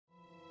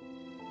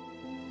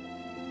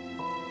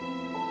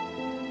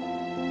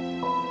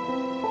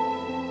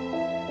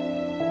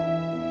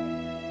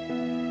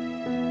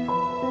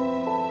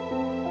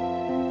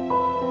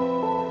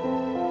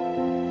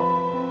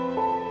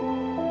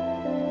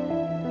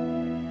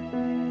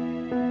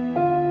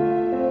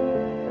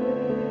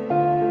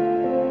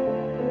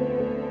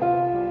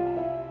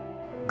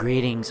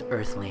Greetings,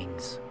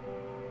 Earthlings.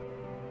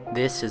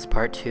 This is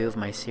part 2 of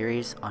my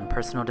series on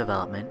personal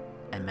development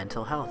and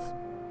mental health,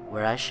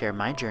 where I share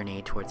my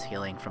journey towards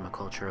healing from a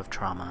culture of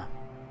trauma.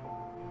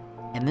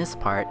 In this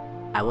part,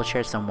 I will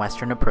share some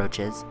Western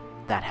approaches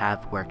that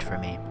have worked for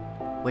me,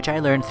 which I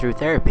learned through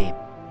therapy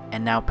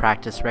and now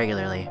practice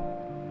regularly.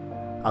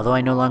 Although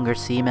I no longer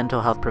see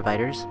mental health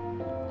providers,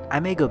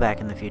 I may go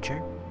back in the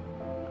future.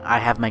 I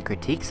have my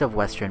critiques of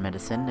Western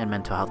medicine and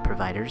mental health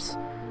providers,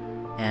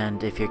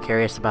 and if you're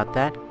curious about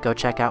that, go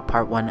check out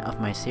part 1 of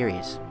my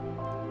series.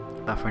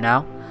 But for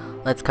now,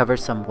 let's cover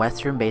some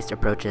Western-based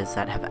approaches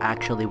that have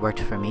actually worked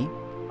for me,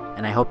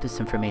 and I hope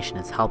this information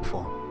is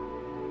helpful.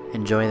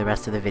 Enjoy the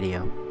rest of the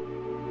video.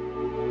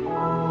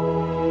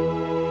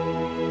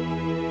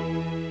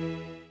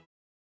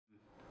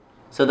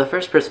 So the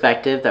first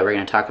perspective that we're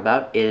going to talk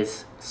about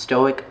is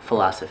Stoic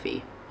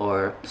philosophy,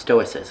 or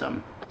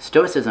Stoicism.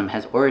 Stoicism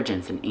has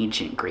origins in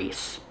ancient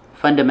Greece.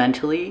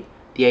 Fundamentally,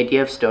 the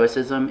idea of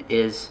Stoicism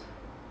is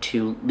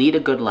to lead a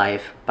good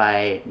life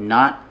by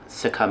not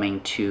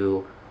succumbing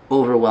to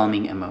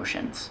overwhelming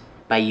emotions,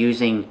 by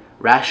using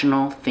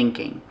rational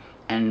thinking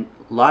and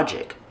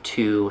logic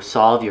to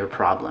solve your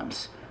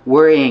problems.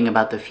 Worrying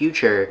about the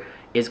future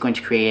is going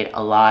to create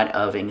a lot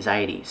of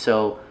anxiety.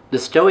 So the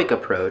Stoic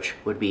approach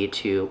would be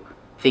to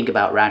think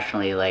about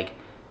rationally, like,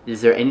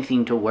 is there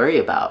anything to worry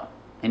about?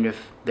 And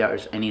if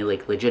there's any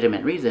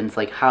legitimate reasons,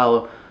 like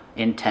how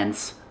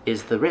intense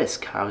is the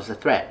risk? How is the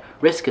threat?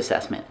 Risk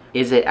assessment.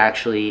 Is it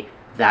actually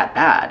that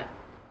bad?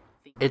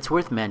 It's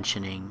worth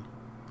mentioning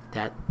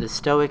that the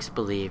Stoics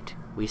believed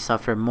we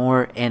suffer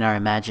more in our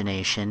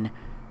imagination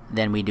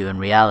than we do in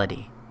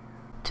reality.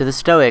 To the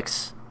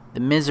Stoics,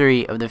 the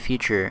misery of the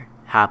future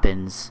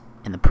happens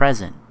in the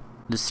present.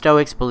 The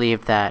Stoics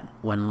believed that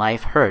when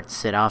life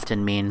hurts, it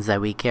often means that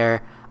we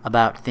care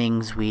about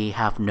things we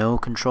have no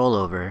control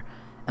over,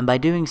 and by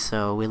doing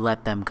so, we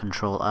let them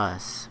control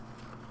us.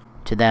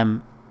 To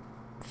them,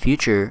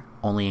 future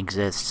only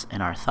exists in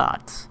our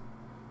thoughts,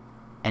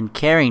 and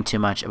caring too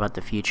much about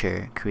the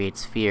future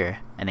creates fear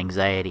and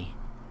anxiety.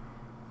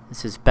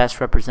 This is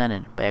best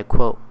represented by a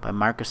quote by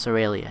Marcus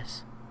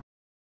Aurelius.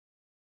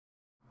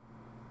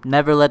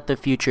 "Never let the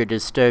future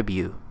disturb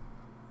you.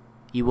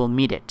 You will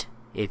meet it,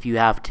 if you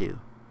have to,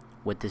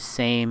 with the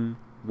same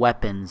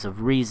weapons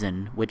of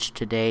reason which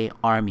today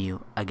arm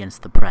you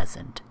against the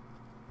present."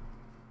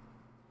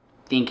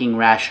 Thinking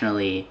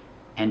rationally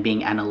and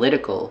being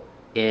analytical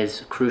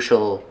is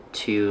crucial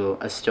to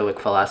a Stoic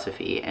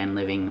philosophy and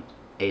living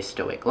a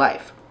Stoic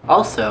life.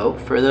 Also,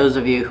 for those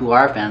of you who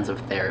are fans of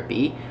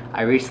therapy,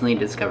 I recently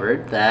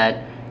discovered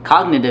that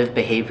cognitive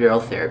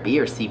behavioral therapy,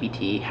 or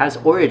CBT, has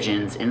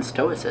origins in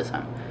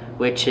Stoicism,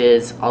 which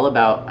is all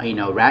about,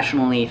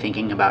 rationally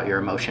thinking about your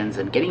emotions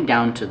and getting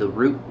down to the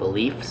root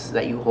beliefs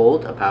that you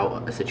hold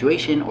about a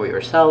situation or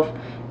yourself,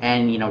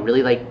 and,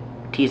 really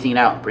teasing it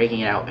out, breaking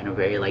it out in a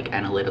very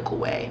analytical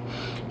way.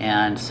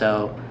 And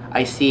so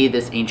I see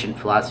this ancient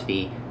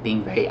philosophy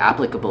being very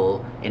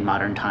applicable in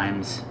modern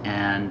times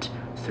and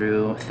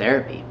through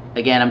therapy.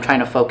 Again, I'm trying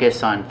to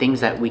focus on things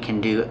that we can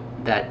do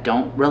that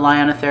don't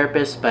rely on a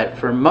therapist, but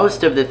for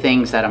most of the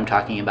things that I'm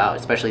talking about,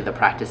 especially the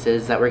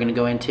practices that we're going to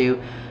go into,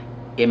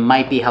 it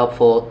might be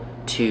helpful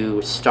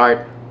to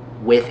start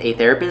with a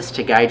therapist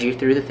to guide you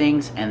through the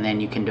things, and then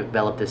you can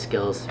develop the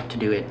skills to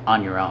do it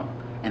on your own.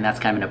 And that's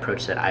kind of an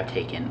approach that I've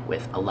taken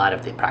with a lot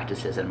of the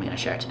practices that I'm going to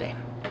share today.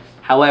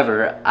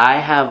 However, I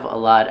have a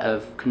lot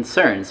of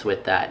concerns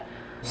with that.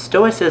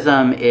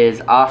 Stoicism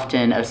is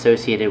often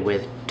associated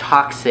with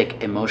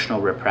toxic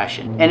emotional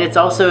repression, and it's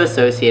also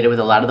associated with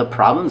a lot of the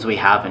problems we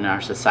have in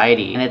our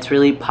society. And it's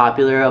really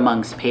popular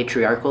amongst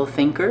patriarchal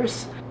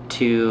thinkers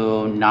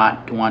to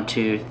not want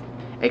to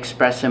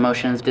express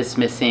emotions,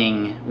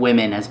 dismissing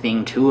women as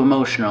being too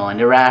emotional and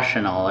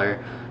irrational, or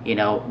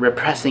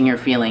repressing your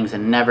feelings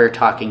and never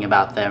talking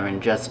about them,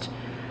 and just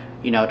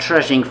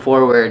trudging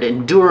forward,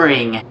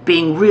 enduring,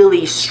 being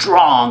really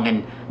strong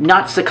and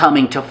not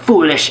succumbing to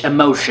foolish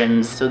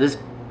emotions. So this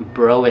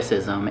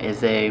broicism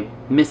is a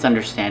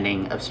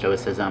misunderstanding of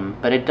Stoicism,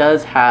 but it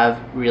does have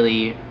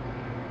really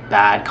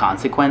bad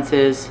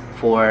consequences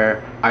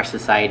for our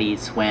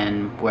societies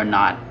when we're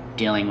not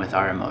dealing with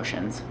our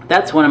emotions.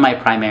 That's one of my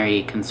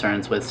primary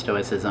concerns with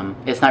Stoicism.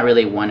 It's not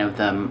really one of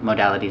the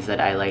modalities that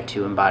I like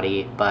to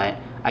embody, but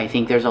I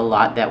think there's a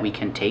lot that we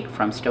can take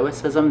from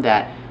Stoicism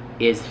that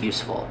is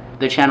useful.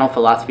 The channel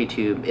Philosophy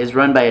Tube is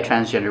run by a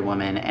transgender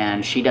woman,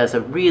 and she does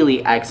a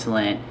really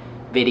excellent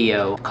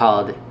video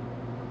called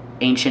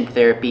Ancient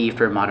Therapy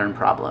for Modern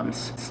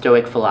Problems,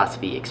 Stoic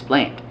Philosophy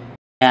Explained.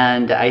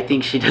 And I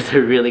think she does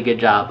a really good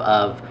job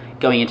of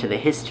going into the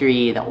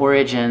history, the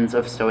origins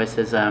of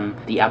Stoicism,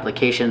 the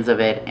applications of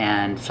it,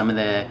 and some of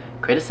the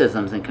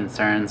criticisms and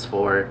concerns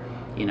for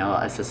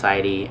a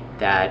society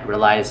that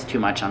relies too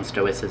much on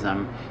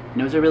Stoicism.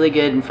 And it was a really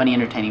good and funny,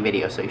 entertaining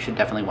video, so you should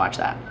definitely watch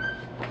that.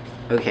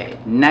 Okay,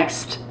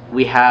 next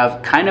we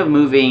have, kind of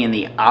moving in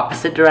the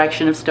opposite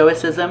direction of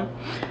Stoicism,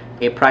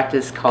 a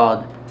practice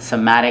called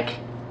Somatic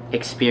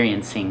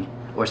Experiencing,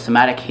 or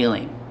Somatic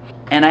Healing.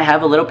 And I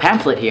have a little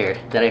pamphlet here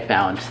that I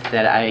found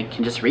that I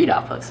can just read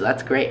off of, so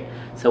that's great.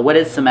 So what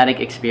is somatic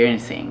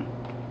experiencing?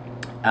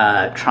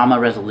 Trauma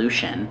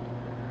resolution.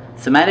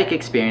 Somatic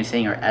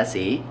experiencing, or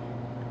SE,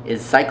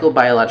 is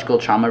psychobiological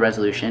trauma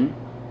resolution,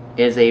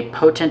 is a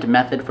potent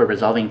method for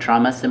resolving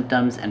trauma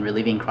symptoms and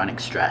relieving chronic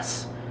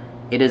stress.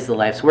 It is the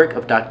life's work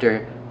of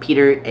Dr.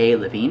 Peter A.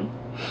 Levine,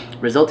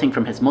 resulting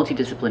from his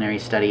multidisciplinary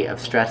study of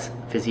stress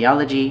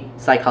physiology,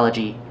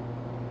 psychology,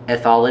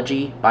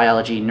 ethology,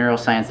 biology,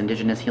 neuroscience,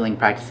 indigenous healing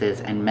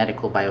practices, and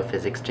medical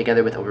biophysics,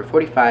 together with over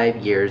 45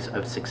 years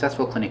of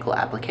successful clinical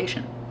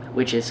application,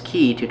 which is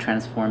key to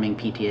transforming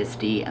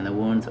PTSD and the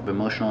wounds of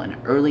emotional and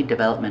early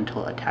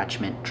developmental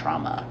attachment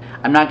trauma.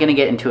 I'm not going to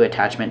get into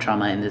attachment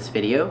trauma in this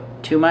video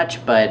too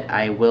much, but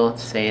I will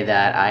say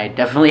that I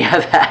definitely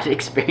have had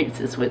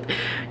experiences with,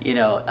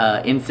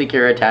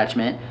 insecure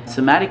attachment.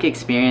 Somatic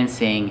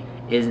experiencing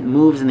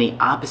moves in the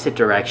opposite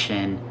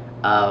direction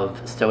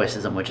of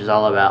Stoicism, which is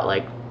all about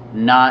like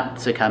not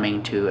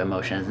succumbing to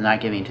emotions, not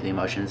giving to the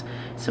emotions.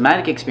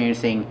 Somatic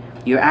experiencing,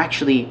 you're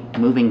actually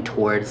moving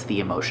towards the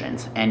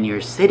emotions and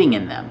you're sitting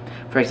in them.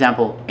 For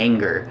example,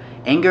 anger.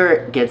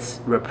 Anger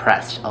gets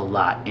repressed a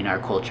lot in our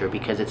culture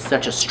because it's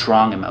such a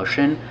strong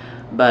emotion,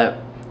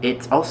 but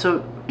it's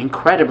also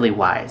incredibly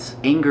wise.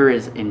 Anger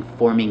is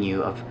informing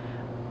you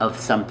of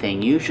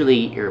something,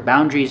 usually your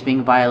boundaries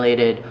being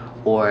violated,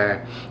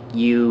 or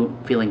you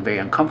feeling very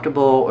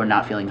uncomfortable or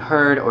not feeling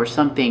heard or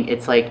something.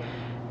 It's like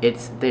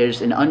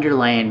there's an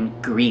underlying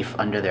grief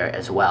under there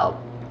as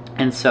well.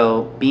 And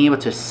so being able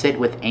to sit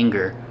with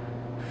anger,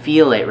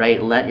 feel it,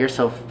 right? Let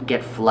yourself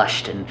get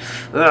flushed and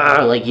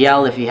like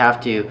yell if you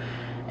have to,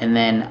 and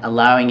then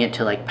allowing it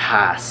to like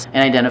pass and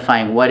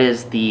identifying what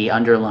is the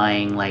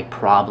underlying like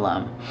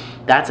problem.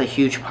 That's a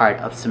huge part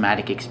of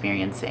somatic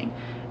experiencing.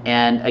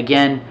 And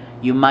again,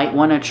 you might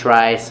want to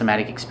try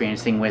somatic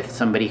experiencing with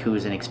somebody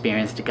who's an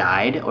experienced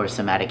guide or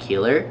somatic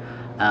healer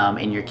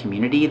in your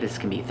community. This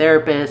can be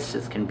therapists,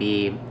 this can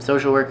be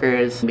social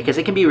workers, because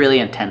it can be really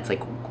intense,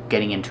 like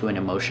getting into an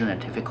emotion, a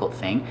difficult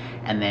thing,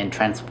 and then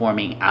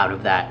transforming out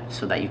of that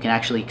so that you can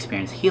actually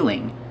experience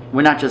healing.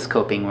 We're not just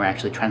coping, we're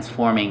actually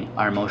transforming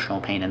our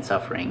emotional pain and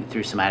suffering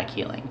through somatic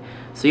healing.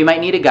 So you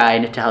might need a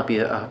guide to help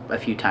you a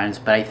few times,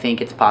 but I think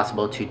it's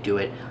possible to do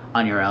it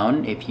on your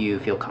own if you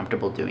feel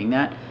comfortable doing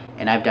that.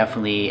 And I've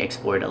definitely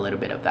explored a little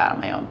bit of that on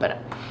my own, but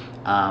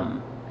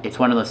it's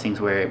one of those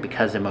things where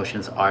because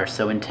emotions are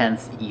so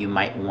intense, you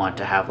might want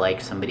to have like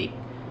somebody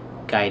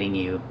guiding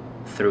you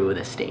through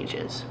the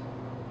stages.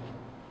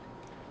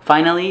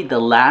 Finally, the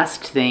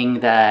last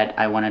thing that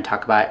I want to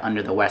talk about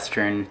under the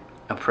Western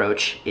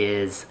approach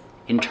is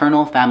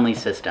internal family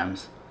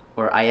systems,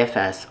 or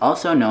IFS,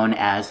 also known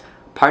as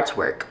parts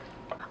work.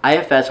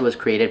 IFS was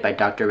created by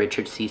Dr.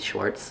 Richard C.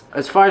 Schwartz.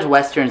 As far as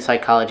Western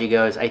psychology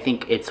goes, I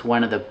think it's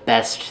one of the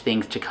best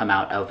things to come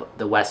out of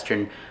the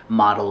Western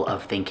model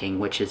of thinking,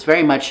 which is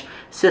very much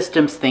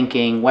systems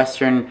thinking.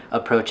 Western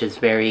approach is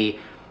very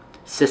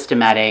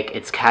systematic,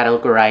 it's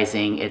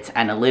categorizing, it's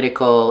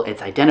analytical,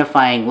 it's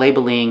identifying,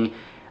 labeling.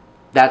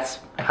 That's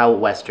how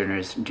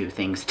Westerners do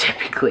things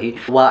typically.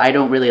 While I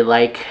don't really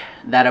like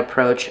that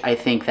approach, I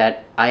think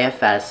that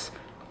IFS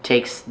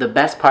takes the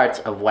best parts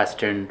of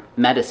Western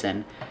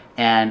medicine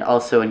and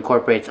also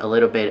incorporates a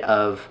little bit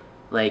of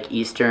like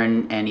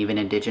Eastern and even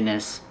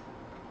indigenous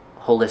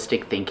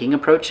holistic thinking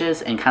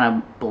approaches and kind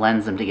of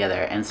blends them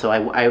together. And so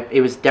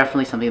it was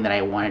definitely something that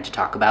I wanted to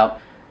talk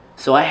about.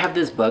 So I have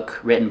this book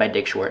written by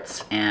Dick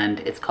Schwartz, and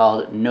it's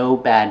called No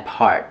Bad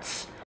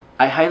Parts.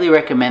 I highly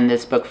recommend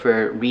this book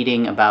for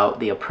reading about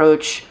the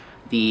approach,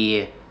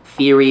 the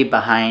theory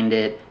behind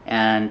it,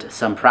 and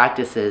some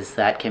practices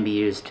that can be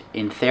used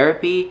in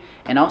therapy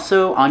and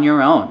also on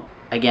your own.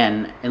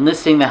 Again,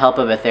 enlisting the help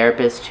of a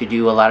therapist to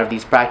do a lot of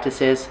these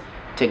practices,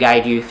 to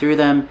guide you through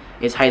them,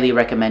 is highly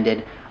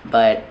recommended,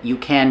 but you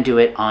can do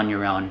it on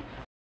your own.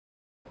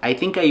 I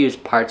think I use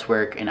parts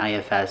work in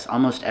IFS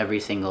almost every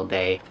single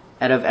day.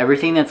 Out of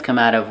everything that's come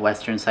out of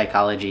Western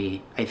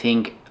psychology, I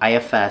think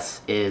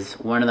IFS is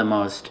one of the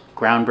most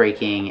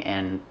groundbreaking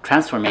and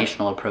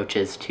transformational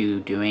approaches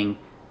to doing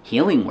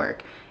healing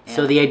work.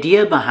 So the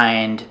idea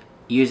behind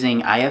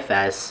using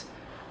IFS,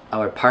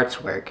 or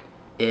parts work,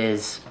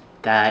 is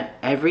that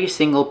every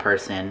single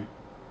person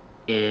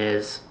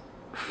is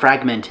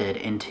fragmented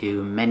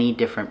into many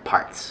different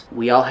parts.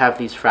 We all have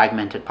these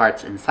fragmented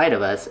parts inside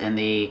of us, and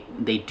they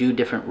do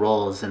different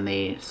roles and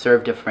they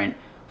serve different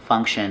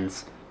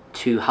functions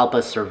to help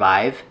us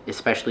survive,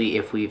 especially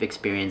if we've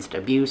experienced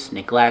abuse,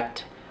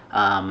 neglect,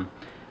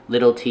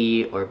 little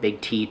t or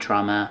big T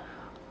trauma,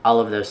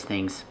 all of those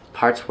things.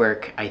 Parts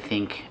work, I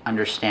think,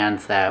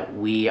 understands that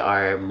we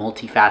are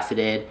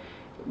multifaceted,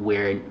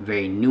 we're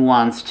very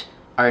nuanced.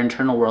 Our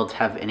internal worlds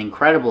have an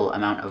incredible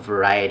amount of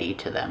variety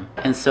to them.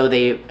 And so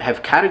they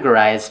have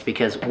categorized,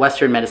 because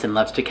Western medicine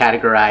loves to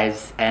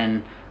categorize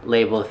and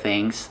label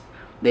things,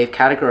 they've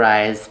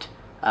categorized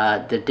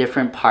the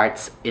different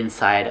parts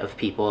inside of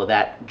people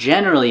that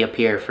generally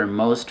appear for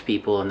most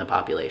people in the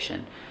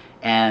population.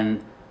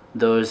 And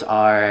those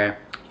are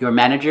your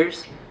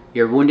managers,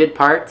 Your wounded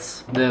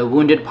parts. The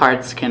wounded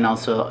parts can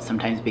also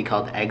sometimes be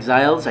called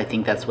exiles. I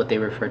think that's what they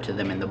refer to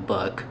them in the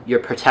book. Your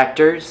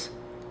protectors,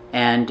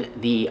 and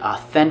the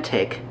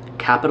authentic,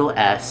 capital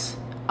S,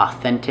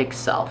 authentic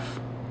self.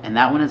 And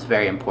that one is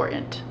very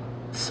important.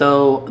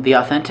 So the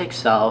authentic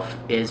self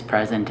is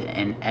present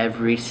in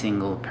every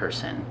single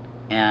person,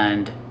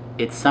 and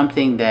it's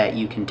something that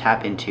you can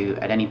tap into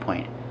at any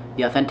point.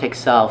 The authentic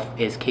self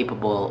is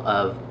capable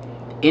of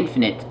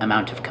infinite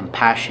amount of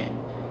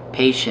compassion,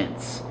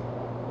 patience,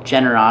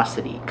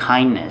 generosity,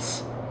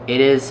 kindness. It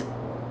is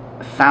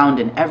found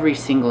in every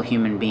single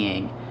human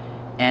being.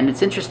 And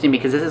it's interesting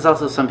because this is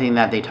also something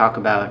that they talk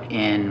about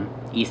in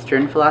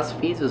Eastern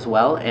philosophies as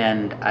well,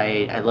 and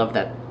I love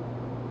that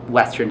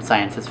Western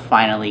science has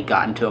finally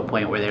gotten to a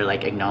point where they're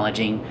like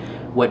acknowledging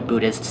what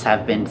Buddhists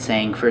have been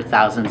saying for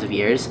thousands of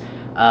years,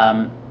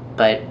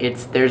 but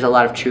there's a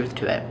lot of truth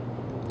to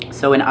it.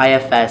 So in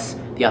IFS,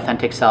 the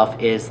authentic self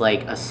is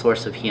like a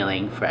source of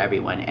healing for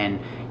everyone, and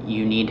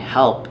you need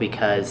help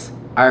because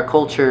our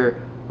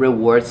culture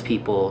rewards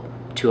people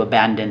to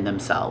abandon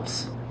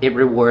themselves. It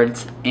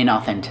rewards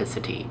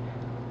inauthenticity.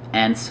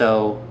 And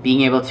so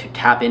being able to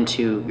tap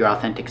into your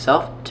authentic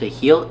self to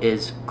heal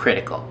is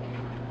critical.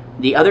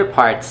 The other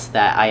parts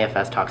that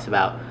IFS talks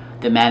about,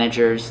 the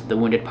managers, the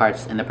wounded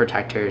parts, and the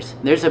protectors,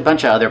 there's a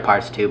bunch of other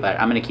parts too, but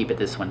I'm going to keep it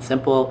this one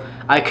simple.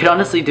 I could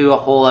honestly do a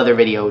whole other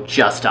video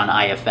just on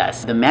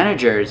IFS. The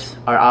managers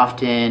are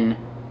often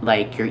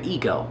like your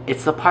ego.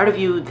 It's the part of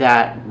you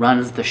that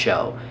runs the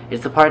show.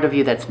 It's the part of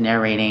you that's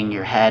narrating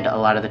your head a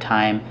lot of the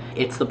time.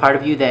 It's the part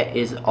of you that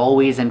is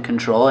always in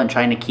control and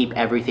trying to keep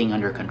everything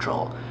under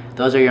control.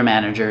 Those are your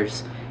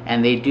managers,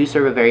 and they do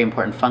serve a very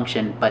important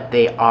function, but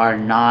they are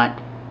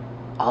not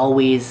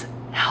always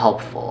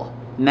helpful.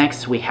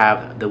 Next, we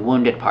have the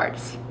wounded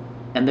parts.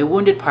 And the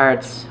wounded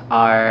parts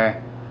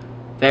are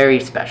very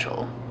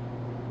special.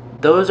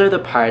 Those are the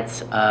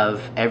parts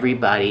of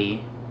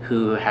everybody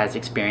who has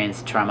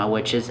experienced trauma,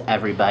 which is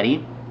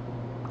everybody.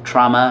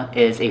 Trauma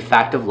is a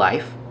fact of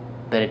life,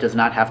 but it does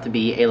not have to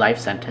be a life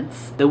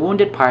sentence. The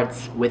wounded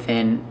parts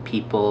within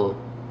people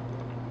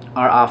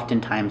are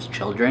oftentimes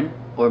children,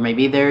 or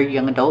maybe they're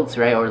young adults,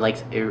 right?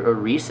 Or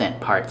recent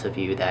parts of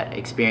you that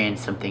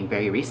experienced something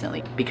very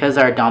recently. Because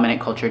our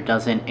dominant culture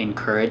doesn't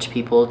encourage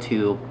people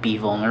to be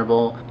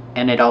vulnerable,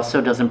 and it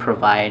also doesn't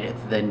provide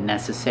the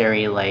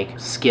necessary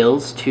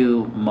skills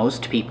to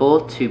most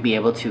people to be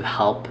able to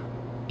help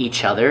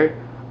each other,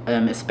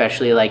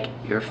 especially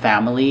your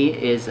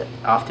family is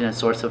often a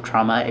source of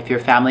trauma. If your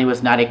family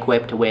was not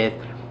equipped with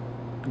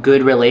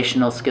good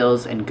relational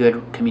skills and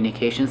good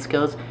communication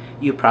skills,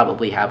 you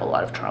probably have a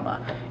lot of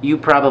trauma. You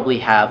probably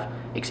have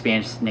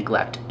experienced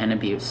neglect and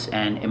abuse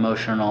and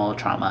emotional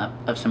trauma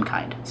of some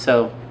kind.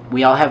 So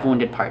we all have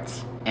wounded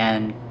parts,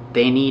 and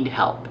they need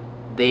help.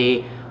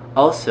 They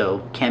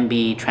also can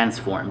be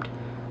transformed.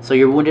 So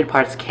your wounded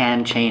parts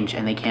can change,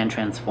 and they can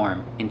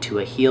transform into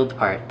a healed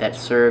part that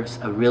serves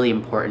a really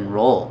important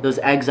role. Those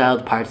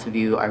exiled parts of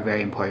you are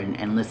very important,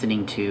 and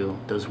listening to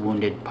those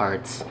wounded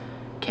parts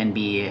can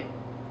be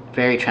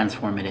very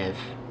transformative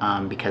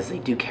because they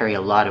do carry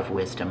a lot of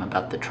wisdom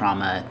about the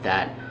trauma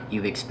that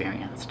you've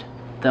experienced.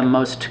 The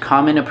most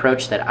common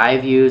approach that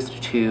I've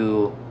used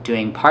to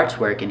doing parts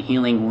work and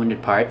healing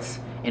wounded parts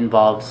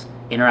involves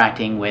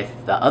interacting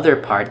with the other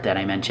part that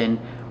I mentioned,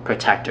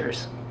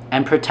 protectors.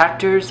 And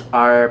protectors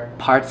are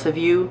parts of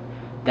you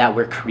that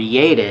were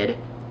created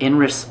in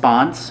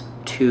response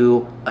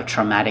to a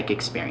traumatic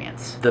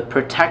experience. The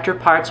protector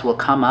parts will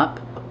come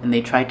up and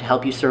they try to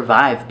help you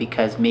survive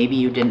because maybe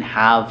you didn't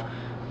have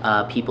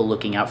people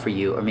looking out for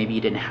you, or maybe you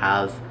didn't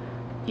have,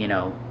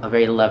 a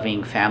very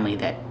loving family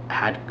that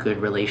had good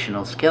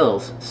relational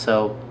skills.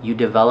 So you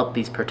develop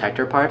these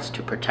protector parts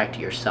to protect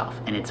yourself,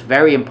 and it's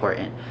very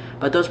important.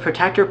 But those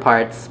protector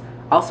parts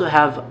also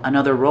have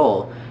another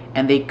role,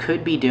 and they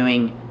could be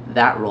doing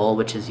that role,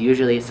 which is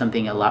usually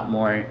something a lot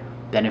more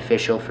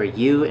beneficial for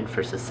you and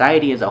for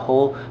society as a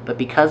whole, but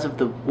because of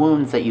the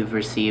wounds that you've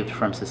received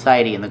from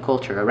society and the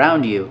culture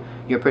around you,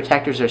 your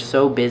protectors are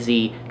so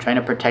busy trying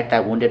to protect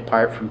that wounded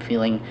part from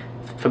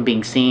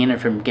being seen or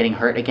from getting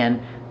hurt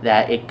again,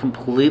 that it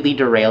completely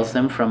derails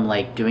them from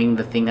doing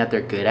the thing that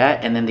they're good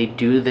at, and then they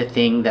do the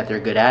thing that they're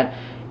good at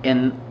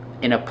in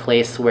a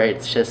place where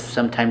it's just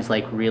sometimes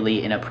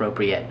really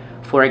inappropriate.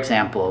 For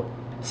example,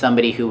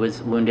 somebody who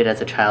was wounded as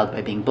a child by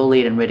being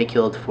bullied and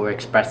ridiculed for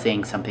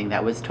expressing something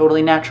that was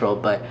totally natural,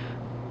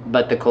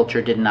 but the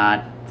culture did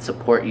not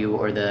support you,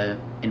 or the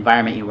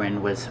environment you were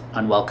in was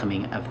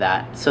unwelcoming of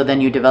that. So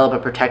then you develop a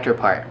protector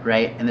part,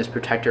 right? And this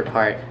protector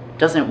part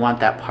doesn't want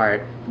that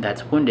part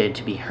that's wounded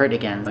to be hurt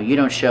again. You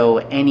don't show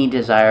any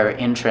desire or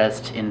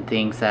interest in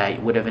things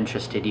that would have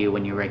interested you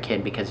when you were a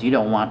kid because you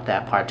don't want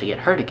that part to get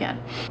hurt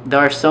again. There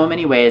are so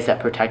many ways that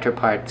protector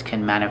parts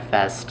can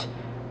manifest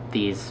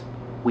these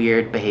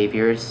weird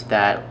behaviors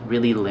that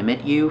really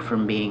limit you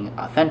from being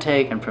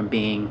authentic and from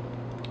being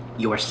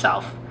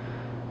yourself.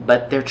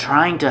 But they're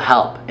trying to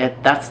help.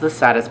 That's the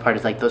saddest part,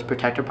 is those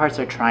protector parts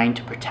are trying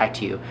to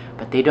protect you,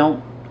 but they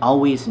don't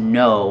always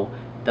know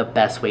the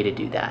best way to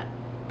do that.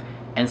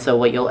 And so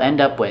what you'll end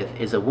up with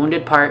is a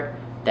wounded part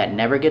that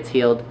never gets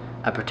healed,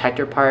 a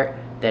protector part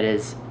that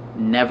is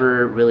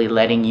never really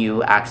letting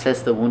you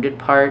access the wounded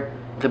part.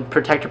 The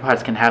protector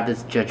parts can have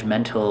this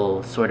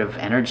judgmental sort of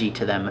energy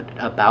to them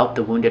about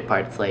the wounded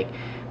parts, like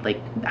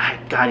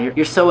God,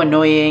 you're so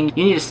annoying,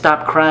 you need to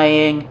stop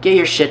crying, get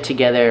your shit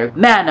together,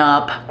 man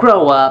up,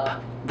 grow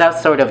up. That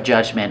sort of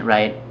judgment,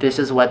 right? This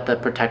is what the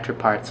protector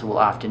parts will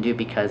often do,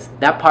 because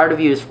that part of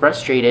you is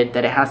frustrated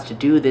that it has to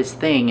do this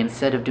thing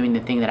instead of doing the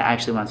thing that it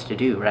actually wants to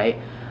do, right?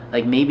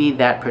 Like maybe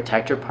that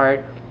protector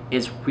part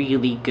is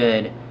really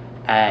good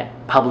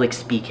at public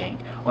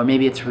speaking, or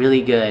maybe it's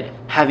really good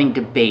having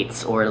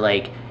debates, or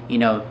like, you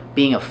know,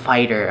 being a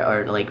fighter,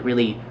 or like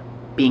really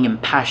being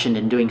impassioned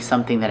and doing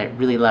something that it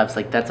really loves.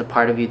 Like that's a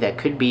part of you that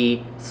could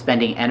be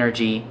spending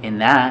energy in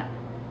that,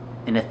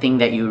 in a thing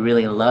that you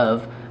really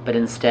love, but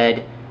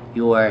instead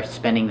you're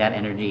spending that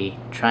energy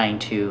trying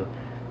to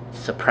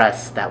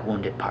suppress that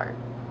wounded part.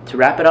 To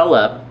wrap it all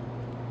up,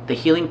 the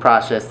healing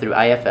process through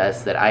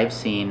IFS that I've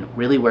seen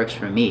really works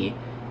for me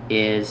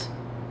is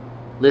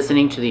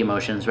listening to the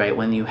emotions, right?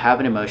 When you have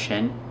an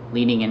emotion,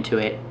 leaning into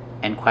it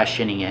and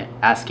questioning it,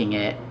 asking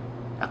it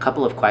a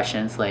couple of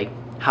questions like,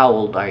 how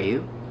old are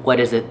you? What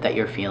is it that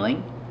you're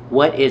feeling?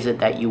 What is it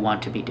that you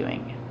want to be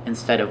doing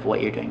instead of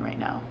what you're doing right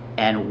now?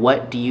 And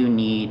what do you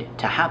need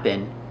to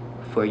happen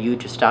for you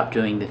to stop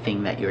doing the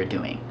thing that you're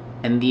doing?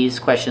 And these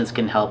questions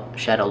can help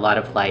shed a lot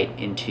of light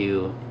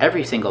into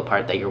every single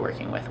part that you're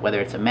working with, whether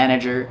it's a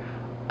manager,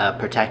 a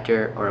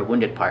protector, or a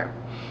wounded part.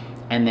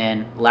 And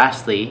then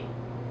lastly,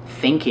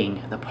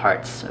 thanking the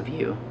parts of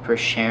you for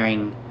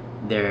sharing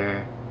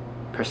their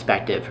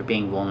perspective, for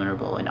being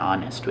vulnerable and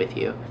honest with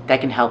you.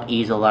 That can help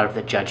ease a lot of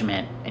the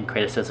judgment and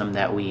criticism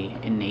that we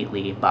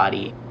innately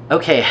embody.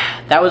 Okay,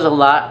 that was a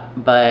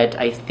lot, but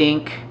I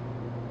think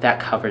that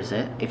covers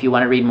it. If you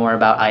want to read more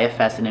about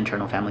IFS and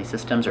internal family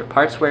systems or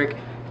parts work,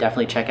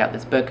 definitely check out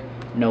this book,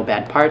 No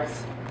Bad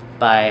Parts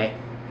by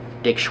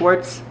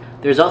Schwartz.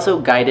 There's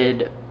also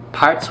guided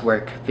parts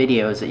work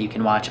videos that you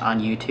can watch on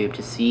YouTube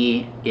to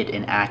see it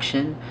in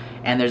action.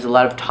 And there's a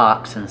lot of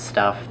talks and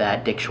stuff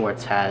that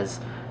Schwartz has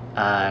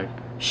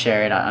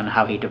shared on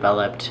how he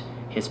developed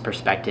his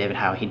perspective and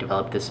how he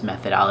developed this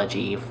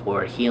methodology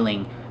for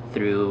healing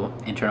through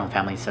internal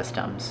family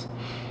systems.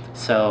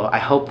 So I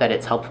hope that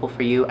it's helpful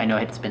for you. I know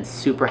it's been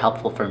super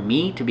helpful for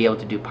me to be able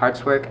to do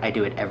parts work. I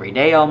do it every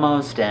day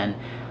almost, and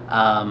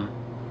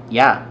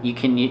yeah, you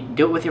can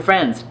do it with your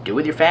friends, do it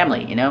with your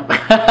family, you know?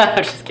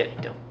 I'm just kidding,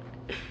 don't.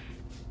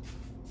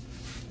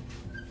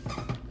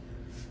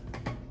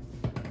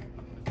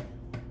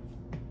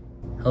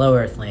 Hello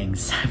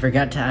Earthlings, I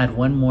forgot to add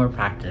one more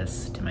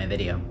practice to my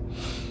video.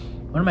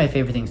 One of my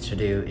favorite things to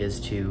do is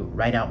to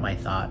write out my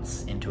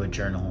thoughts into a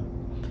journal.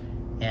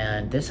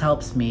 And this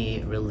helps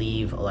me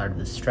relieve a lot of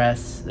the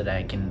stress that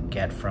I can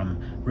get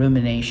from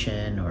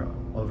rumination or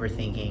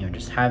overthinking, or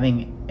just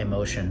having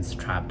emotions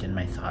trapped in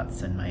my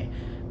thoughts and my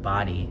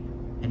body.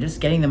 And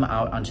just getting them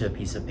out onto a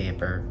piece of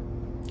paper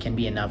can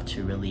be enough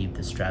to relieve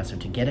the stress, or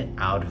to get it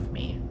out of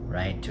me,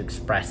 right? To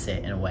express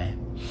it in a way.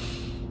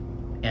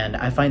 And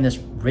I find this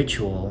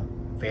ritual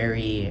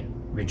very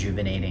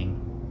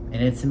rejuvenating.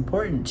 And it's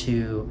important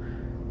to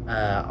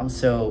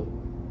also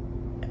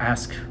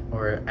ask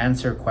or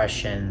answer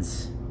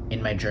questions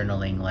in my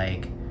journaling,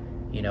 like,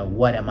 you know,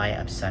 what am I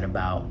upset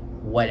about?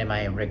 What am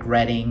I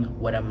regretting?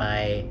 What am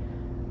I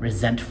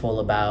resentful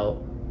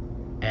about?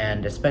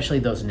 And especially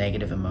those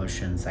negative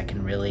emotions that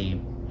can really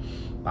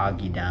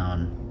bog you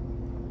down.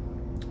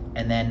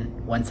 And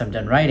then once I'm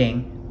done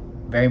writing,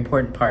 very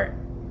important part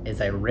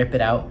is I rip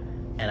it out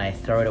and I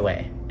throw it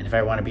away. And if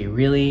I want to be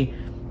really,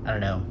 I don't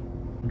know,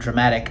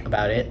 dramatic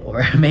about it,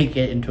 or make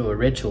it into a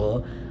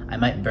ritual, I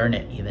might burn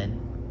it even.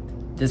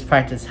 This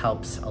practice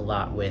helps a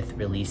lot with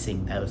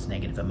releasing those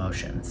negative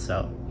emotions,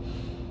 so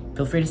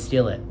feel free to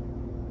steal it.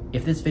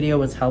 If this video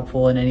was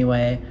helpful in any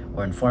way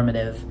or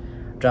informative,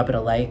 drop it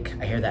a like.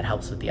 I hear that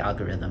helps with the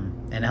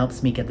algorithm, and it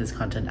helps me get this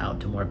content out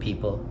to more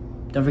people.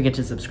 Don't forget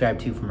to subscribe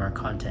too for more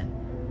content.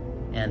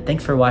 And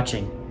thanks for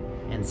watching,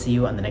 and see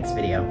you on the next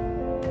video.